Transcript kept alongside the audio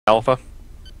Alpha.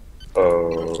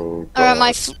 Oh,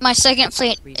 Alright, my second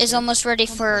fleet is almost ready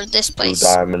for this Two place.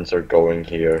 diamonds are going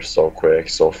here so quick,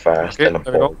 so fast, Okay, and a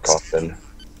there we go. Borg coffin.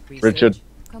 Richard,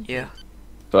 Yeah.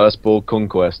 first Borg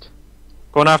conquest.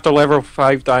 Going after level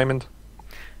 5 diamond.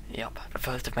 Yep. The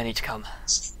first of many to come.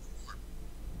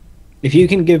 If you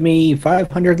can give me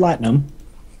 500 latinum.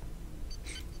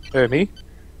 Me?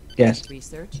 Yes.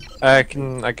 I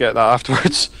get that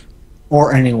afterwards.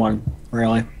 Or anyone,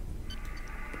 really.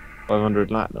 500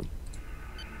 latinum.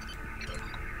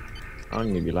 I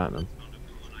can give you latinum.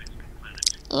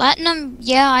 Latinum,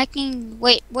 yeah, I can.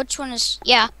 Wait, which one is.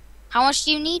 Yeah. How much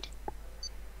do you need?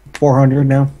 400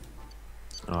 now.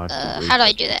 Oh, How do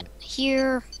I do that?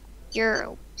 Here,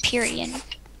 European.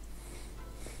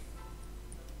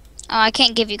 Oh, I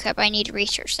can't give you crap. I need to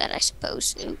research that, I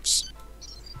suppose. Oops.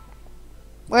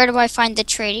 Where do I find the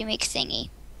trading make thingy?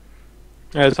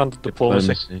 Yeah, it's under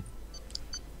diplomacy.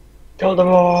 Kill them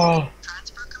all!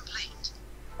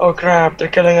 Oh crap, they're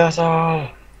killing us all!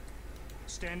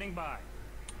 Standing by.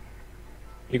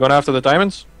 You going after the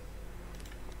diamonds?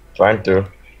 Trying to.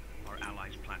 Our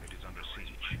allies' planet is under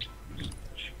siege.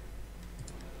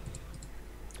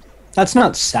 That's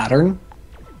not Saturn.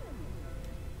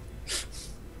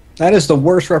 That is the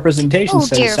worst representation Oh,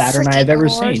 set of dear Saturn I have freaking ever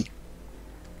Lord. seen.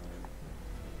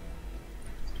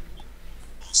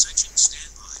 All sections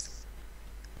stand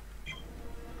by.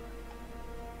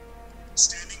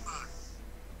 Standing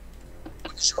by.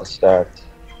 What's that?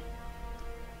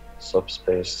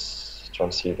 Subspace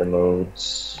transceiver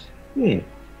nodes.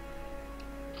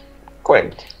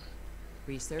 Quaint.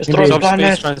 Research. Destroy the Subspace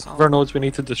planet! transfer nodes, we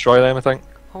need to destroy them, I think.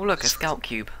 Oh look, a scout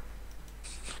cube.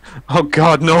 Oh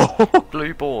god, no!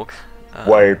 Blue Borg.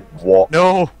 Wait, what?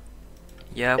 No!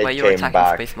 Yeah, It where you're came attacking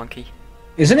back. Space Monkey.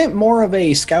 Isn't it more of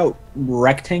a scout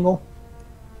rectangle?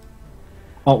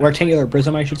 Oh, rectangular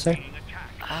prism, I should say.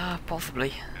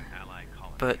 Possibly.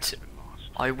 But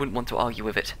I wouldn't want to argue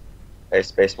with it. Hey,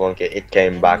 Space Monkey, it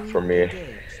came back for me.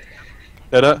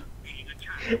 Did it?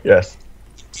 Yes.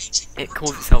 It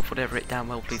calls itself whatever it damn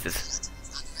well pleases.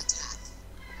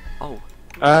 Oh.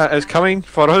 It's coming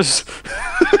for us.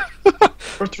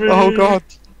 Retreat! Oh god.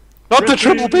 Not the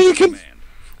triple beacon!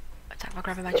 Attack my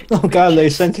gravimetric. Oh god, they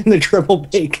sent in the triple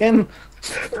bacon.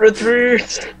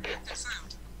 Retreat!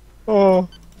 Oh.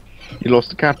 You lost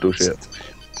the capital ship.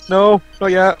 No, not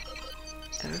yet.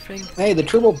 Everything. Hey, the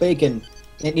triple bacon.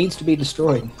 It needs to be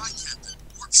destroyed.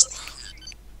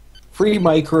 Free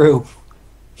my crew.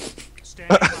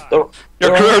 Standing by. They're, Your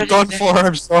they're crew are already done dead. for,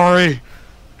 I'm sorry.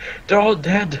 They're all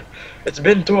dead. It's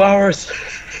been 2 hours.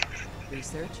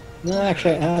 Research. No,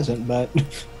 actually it hasn't, but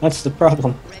that's the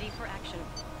problem. Ready for action.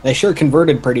 They sure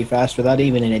converted pretty fast without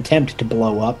even an attempt to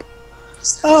blow up.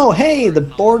 Oh, hey, the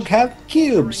Borg have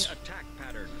cubes.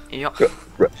 Yup.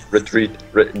 Retreat.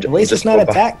 At least it's not a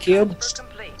attack cube.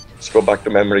 Just go back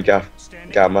to memory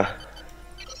gamma.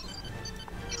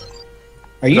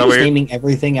 Are you Is that just weird? naming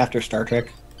everything after Star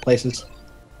Trek places?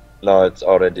 No, it's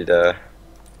already there.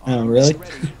 Oh, really?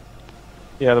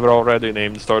 Yeah, they were already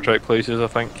named Star Trek places, I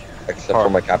think. Except for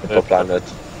my capital planet.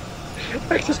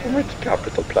 Except for my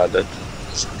capital planet.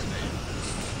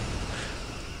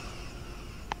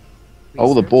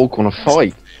 Oh, the Borg want to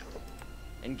fight.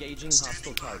 Engaging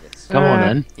hostile targets. Come on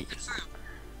then.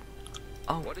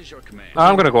 Oh. What is your command?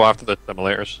 I'm gonna go after the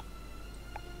simulators.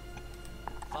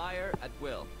 Fire at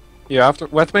will. You after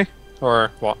with me?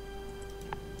 Or what?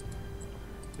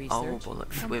 Oh, Research.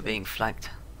 bollocks. We're being flanked.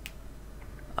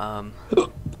 Well,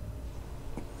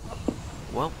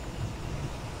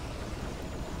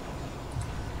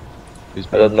 Who's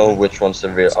I don't know which one's the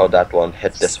real. Oh, that one.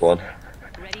 Hit this one.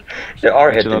 Ready for They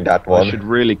are hitting that I one. should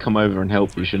really come over and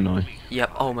help you, shouldn't I?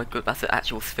 yep. Oh my god, that's an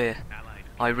actual sphere.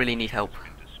 I really need help.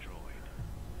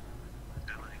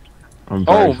 I'm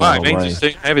very Oh far my, away. Main's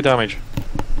taking heavy damage.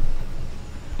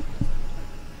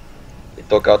 They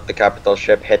took out the capital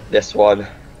ship, hit this one.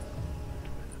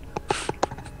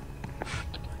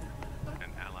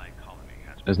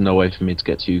 There's no way for me to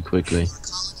get to you quickly.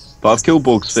 But I've killed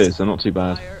Borg spheres, they're not too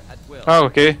bad. fire at will. Oh,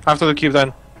 okay. After the cube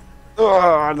then.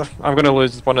 Oh, I'm gonna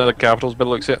lose one of the capitals, but it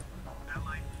looks it.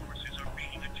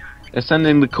 They're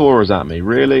sending the Coras at me,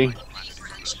 really?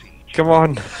 Come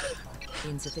on.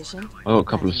 Insufficient. Oh, a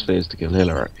couple of spheres to kill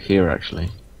here actually.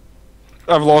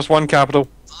 I've lost one capital.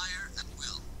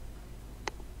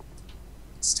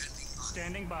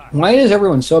 Standing by. Why is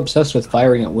everyone so obsessed with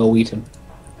firing at Will Wheaton?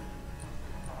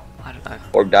 I don't know.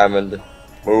 Or diamond.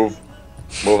 Move.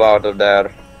 Move out of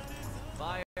there.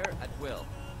 Fire at will.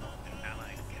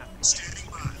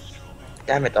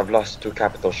 Damn it, I've lost 2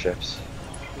 capital ships.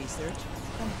 Research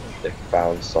complete. They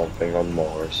found something on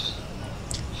Mars.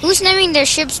 Who's naming their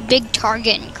ships Big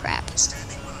Target and crap?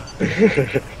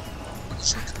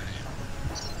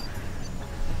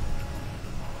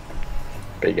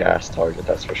 Big ass target,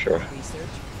 that's for sure. Research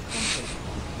complete.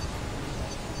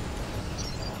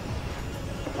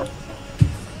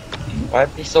 Why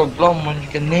be so glum when you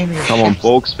can name your Come on, ships?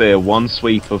 Borg sphere, one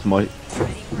sweep of my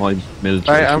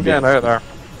military. Right, I'm should be- getting out there.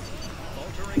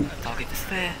 Target is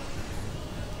there.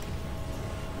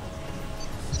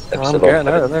 I'm Epsilon getting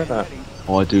out of there now.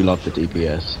 Oh, I do love the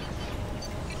DPS.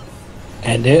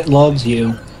 And it loves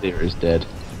you. Sphere is dead.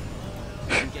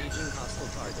 Engaging hostile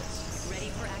targets. Ready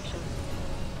for action.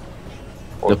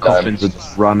 Oh, The damn. coffins are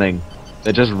just running.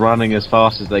 They're just running as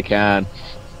fast as they can.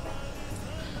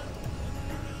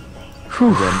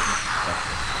 Again,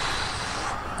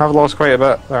 I've lost quite a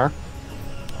bit there.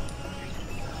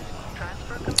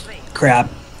 Crap.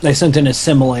 I sent in a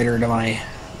simulator to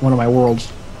one of my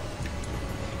worlds.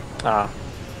 Ah.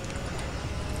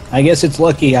 I guess it's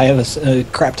lucky I have a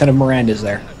crap ton of Mirandas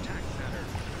there.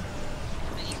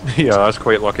 Yeah, that's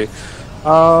quite lucky.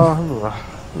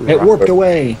 It warped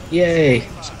away. Yay.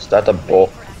 Is that a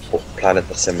planet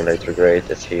the simulator grade?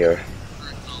 It's here.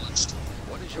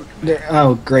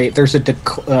 Oh, great. There's a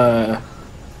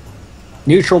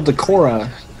neutral Decora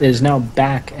is now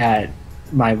back at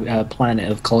my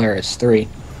planet of Calaris 3.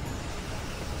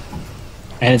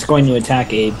 And it's going to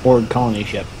attack a Borg colony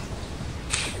ship.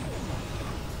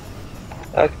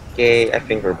 Okay, I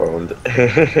think we're boned.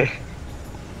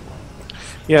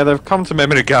 Yeah, they've come to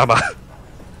Memory Gamma.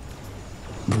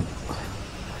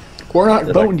 We're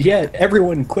not boned yet.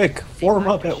 Everyone, quick, form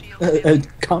up at a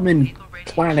common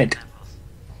planet.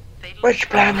 Which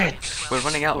planet? We're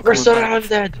running out of We're coordinates.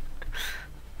 surrounded!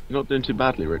 you're not doing too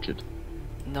badly, Richard.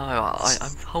 No,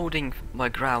 I'm holding my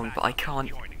ground, but I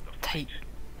can't take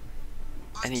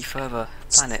any further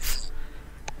planets.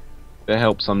 If it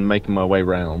helps, I'm making my way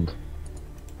round.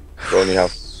 You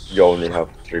only have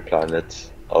 3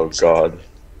 planets. Oh god.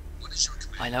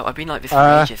 I know, I've been like this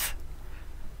for ages.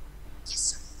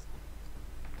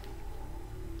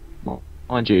 Well,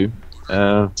 mind you,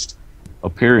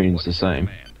 Hyperion's the same.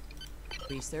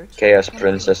 Research. Chaos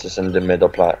Princess is in the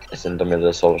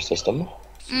middle solar system.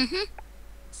 Mm-hmm.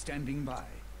 Standing by.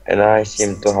 And I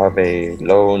seem to have a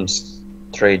lone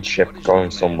trade ship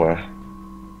going somewhere.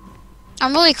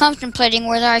 I'm really contemplating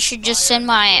whether I should just send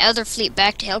my other fleet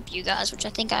back to help you guys, which I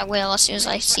think I will as soon as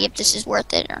I see if this is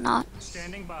worth it or not.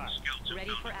 Standing by. Ready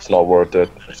for It's action. not worth it.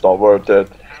 It's not worth it.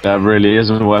 That really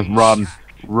isn't worth. Run,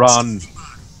 run.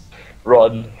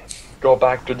 Run. Go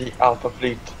back to the Alpha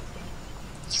Fleet.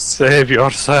 Save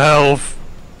yourself.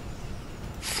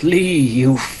 Flee,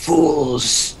 you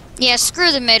fools. Yeah,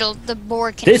 screw the middle. The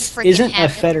Borg can This freaking isn't a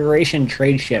have it. Federation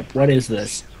trade ship. What is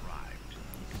this?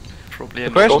 Probably The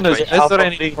a question Go is to the there Alpha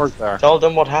any Fleet. Borg there? Tell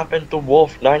them what happened to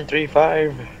Wolf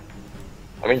 935.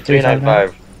 I mean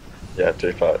 395. Yeah,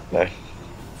 359.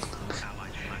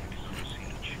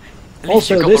 At least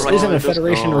Also, you got this the right isn't a just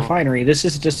Federation go. refinery. This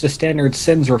is just a standard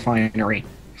Sins refinery.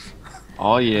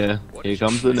 Oh yeah, here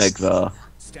comes the Negvar.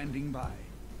 Standing by.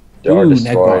 They are Ooh,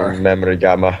 destroying Negvar. Memory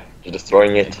Gamma. They're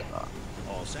destroying it.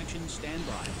 All sections stand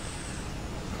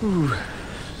by.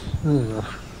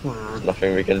 There's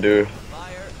nothing we can do.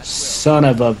 Fire at will. Son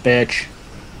of a bitch.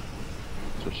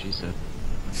 That's what she said.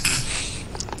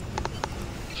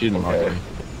 She didn't Okay. like me.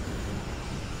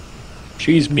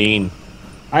 She's mean.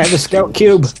 I have a scout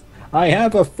cube. I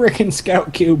have a frickin'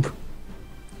 scout cube.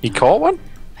 You caught one?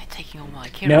 They're taking all my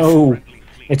Akiras. No,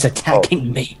 it's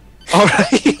attacking me.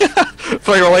 Alright.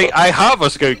 So you're like, I have a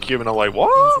scout cube, and I'm like, what?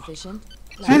 Insufficient.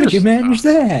 How did you manage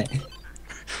that? That's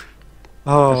a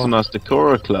Oh, nice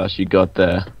Decora class you got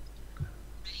there.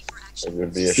 It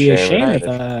would be a Be a shame. shame if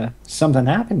if- something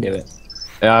happened to it.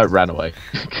 Yeah, it ran away.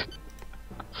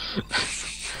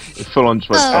 Full on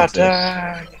choice. Oh.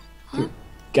 Attack!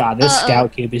 God, this Uh-oh.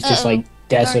 scout cube is just Uh-oh. like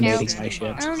decimating Oh, no. my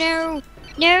ship. Oh no!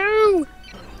 No!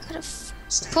 Gotta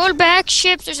pull back,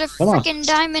 ship. There's a Come on. freaking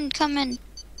diamond coming.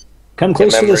 Come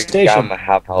close to the Memory station. Gamma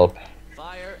have help.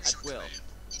 Fire at will.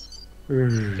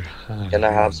 Can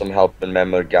I have some help in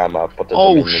Memory Gamma? But the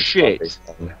Oh, Dominion shit. stuff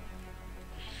is done.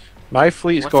 my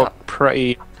fleet's What's got up?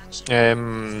 pretty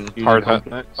Union hard hit.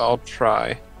 complex. I'll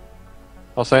try.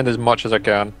 I'll send as much as I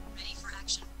can.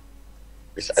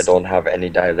 Because I don't have any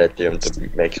dilithium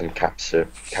to make some cap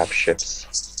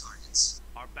ships.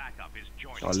 Our backup is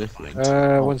joined.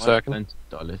 Dilithium. One second. Plenty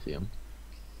of dilithium.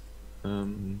 Where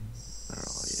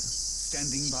are you?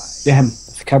 Standing by. Damn,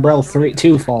 if Cabral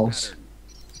 2 falls.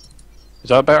 Is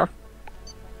that better?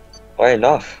 Why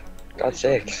enough? God's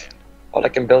sakes. All I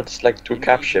can build is like 2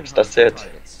 cap ships, that's it.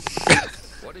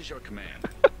 What is your command?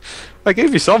 I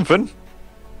gave you something.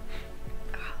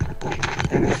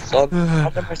 So,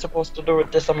 what am I supposed to do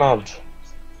with this amount?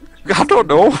 I don't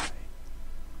know.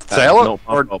 Sell it not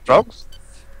my or problem. drugs?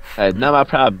 Not my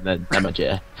problem, then,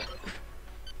 Namaja.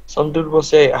 Some dude will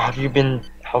say, "Have you been?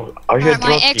 How are you a Alright, my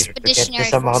drug dealer to get expeditionary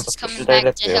this amount force is of coming fucking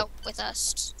back to dilithium?" help with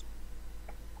us.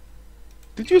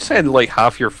 Did you send like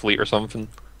half your fleet or something?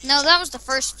 No, that was the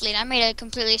first fleet. I made a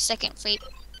completely second fleet.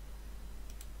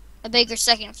 A bigger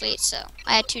second fleet, so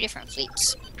I had 2 different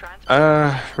fleets.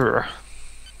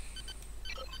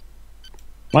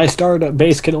 My startup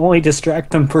base can only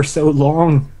distract them for so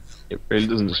long. It really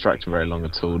doesn't distract him very long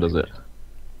at all, does it?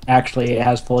 Actually, it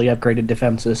has fully upgraded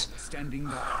defenses. Standing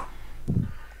by.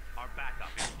 Our backup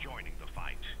is joining the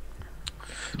fight.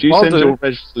 Could you I'll send do. your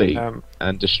Reg fleet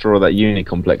and destroy that uni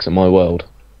complex in my world?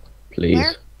 Please.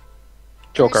 Where?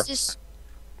 Joker. Where's this?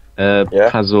 Yeah.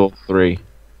 Hazor 3.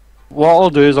 What I'll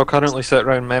do is I'll currently sit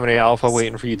around Memory Alpha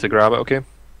waiting for you to grab it, okay?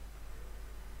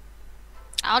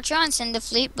 I'll try and send the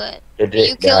fleet, but They are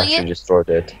you They killing actually it? destroyed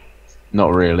it.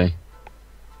 Not really.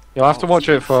 You'll have to watch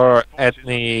it for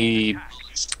Ethni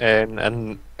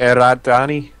and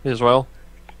Eradani as well.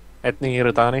 Ethni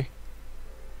Eradani.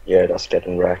 Yeah, that's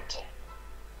getting wrecked.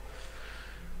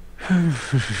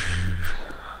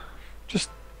 Just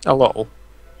a little.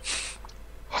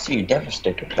 I see you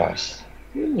Devastator class.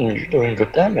 You're doing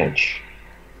good damage.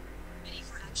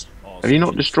 Have you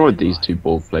not destroyed these 2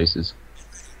 Borg places?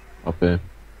 Up here.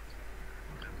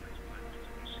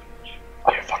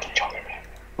 Are you fucking joking me?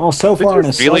 Well, so Did far you in a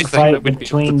really think that slugfight we'd be able to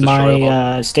between destroy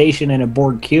my station and a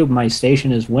Borg cube, my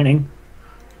station is winning.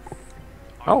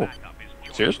 Oh,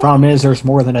 seriously? Problem is, there's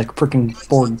more than a freaking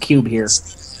Borg cube here.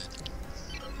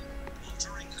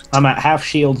 I'm at half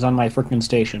shields on my freaking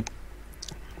station.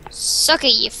 Suck it,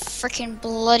 you freaking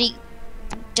bloody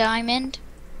diamond.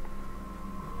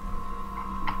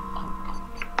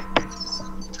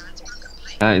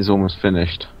 That is almost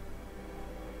finished.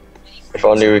 If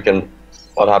only we can.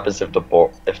 What happens if the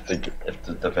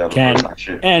developers Can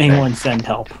actually? anyone send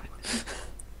help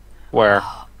Where?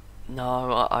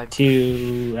 No, I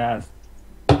to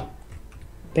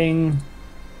Bing?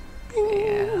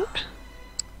 yeah.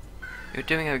 You're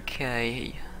doing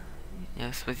okay. Yeah,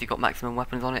 I suppose you've got maximum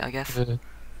weapons on it, I guess.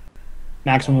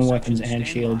 Maximum weapons and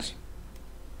shields.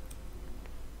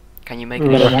 Can you make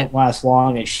But it it? won't last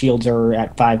long. Its shields are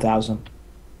at 5,000.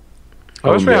 I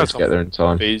wish we won't be able had to get there in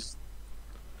time. phase.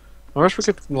 I wish we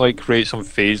could like create some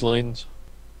phase lanes.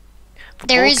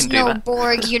 There Borg is can do no that.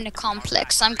 Borg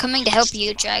unicomplex. I'm coming to help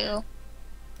you, Jago.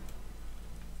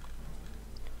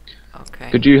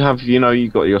 Okay. Could you have, you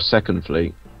got your second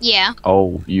fleet? Yeah.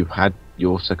 Oh, you had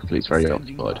your second fleet's very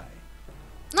Standing occupied. by.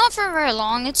 Not for very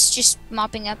long. It's just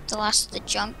mopping up the last of the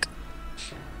junk.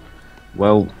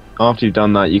 Well, after you've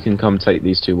done that, you can come take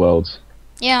these 2 worlds.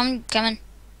 Yeah, I'm coming.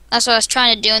 That's what I was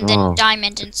trying to do, and then Oh.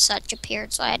 Diamond and such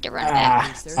appeared, so I had to run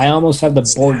back. I almost have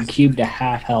the Borg cube to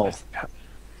half health.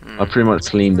 I pretty much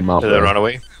cleaned them up. Did they though. run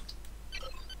away?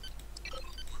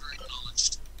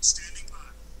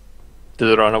 Did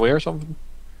they run away or something?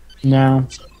 No.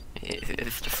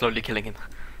 It's just slowly killing him.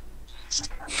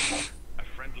 A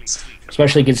friendly fleet.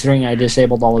 Especially considering I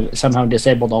somehow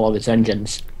disabled all of its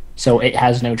engines. So it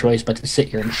has no choice but to sit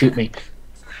here and shoot me.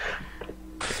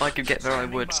 If I could get there, I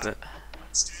would, but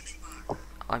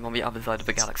I'm on the other side of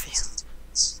the galaxy.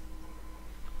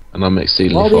 And I'm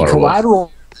exceedingly Well, the far away.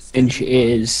 collateral damage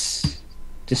is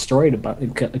destroyed about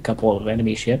a couple of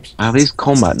enemy ships. Wow, these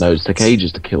combat nodes take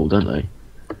ages to kill, don't they?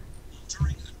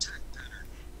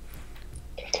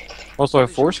 Also, our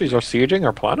forces are sieging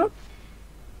our planet?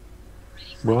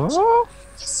 What?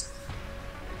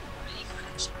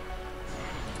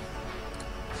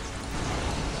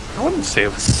 I wouldn't say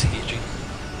it was sieging.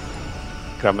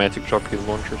 Grammatic torpedo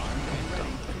launchers.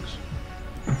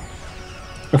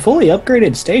 A fully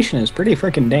upgraded station is pretty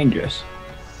freaking dangerous.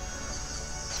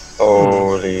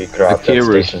 Holy crap! That Akira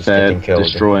station's getting said killed.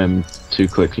 destroy him too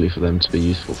quickly for them to be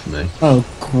useful for me. Oh,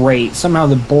 great. Somehow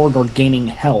the Borg are gaining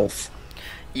health.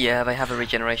 Yeah, they have a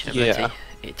regeneration Yeah. ability.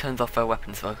 It turns off their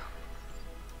weapons though.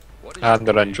 What is And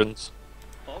your their engines.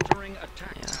 altering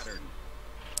attack Yeah. pattern?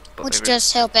 But Which they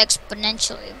does help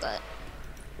exponentially, but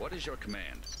What is your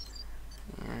command?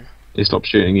 They stop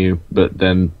shooting you, but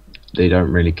then they don't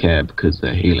really care because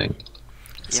they're healing.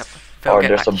 Yep. They'll Oh, get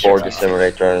there's a back. Borg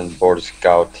simulator and Borg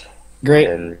Scout Great.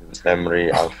 in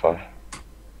Memory Alpha.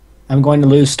 I'm going to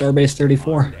lose Starbase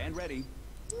 34. And ready.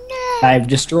 I've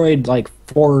destroyed like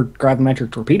 4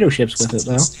 gravimetric torpedo ships with it,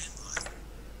 though.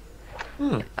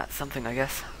 That's something, I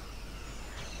guess.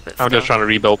 But I'm just trying to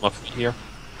rebuild my fleet here.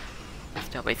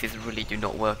 Star bases really do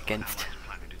not work against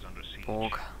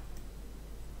Borg.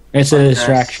 It's a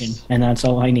distraction, and that's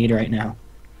all I need right now.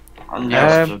 On the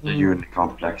outskirts Um, of the unit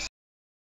complex.